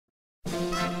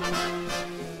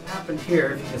Happened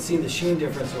here, if you can see the sheen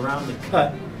difference around the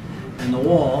cut and the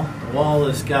wall. The wall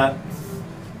has got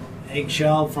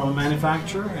eggshell from a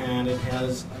manufacturer, and it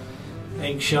has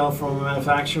eggshell from a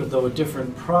manufacturer, though a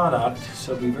different product,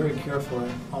 so be very careful.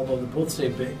 Although they both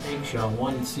say eggshell,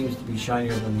 one seems to be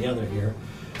shinier than the other here,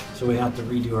 so we have to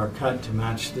redo our cut to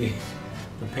match the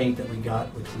paint that we got,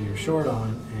 which we are short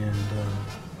on, and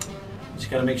just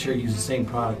got to make sure you use the same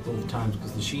product both times,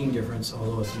 because the sheen difference,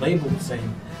 although it's labeled the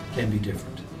same, can be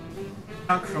different.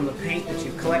 From the paint that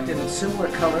you've collected in similar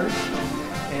colors,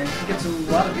 and you get a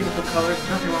lot of beautiful colors.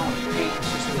 Nothing wrong with the paint,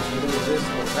 it's just a little this, a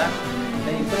little that. And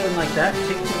then you put it in like that,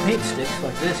 take two paint sticks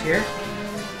like this here,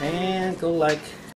 and go like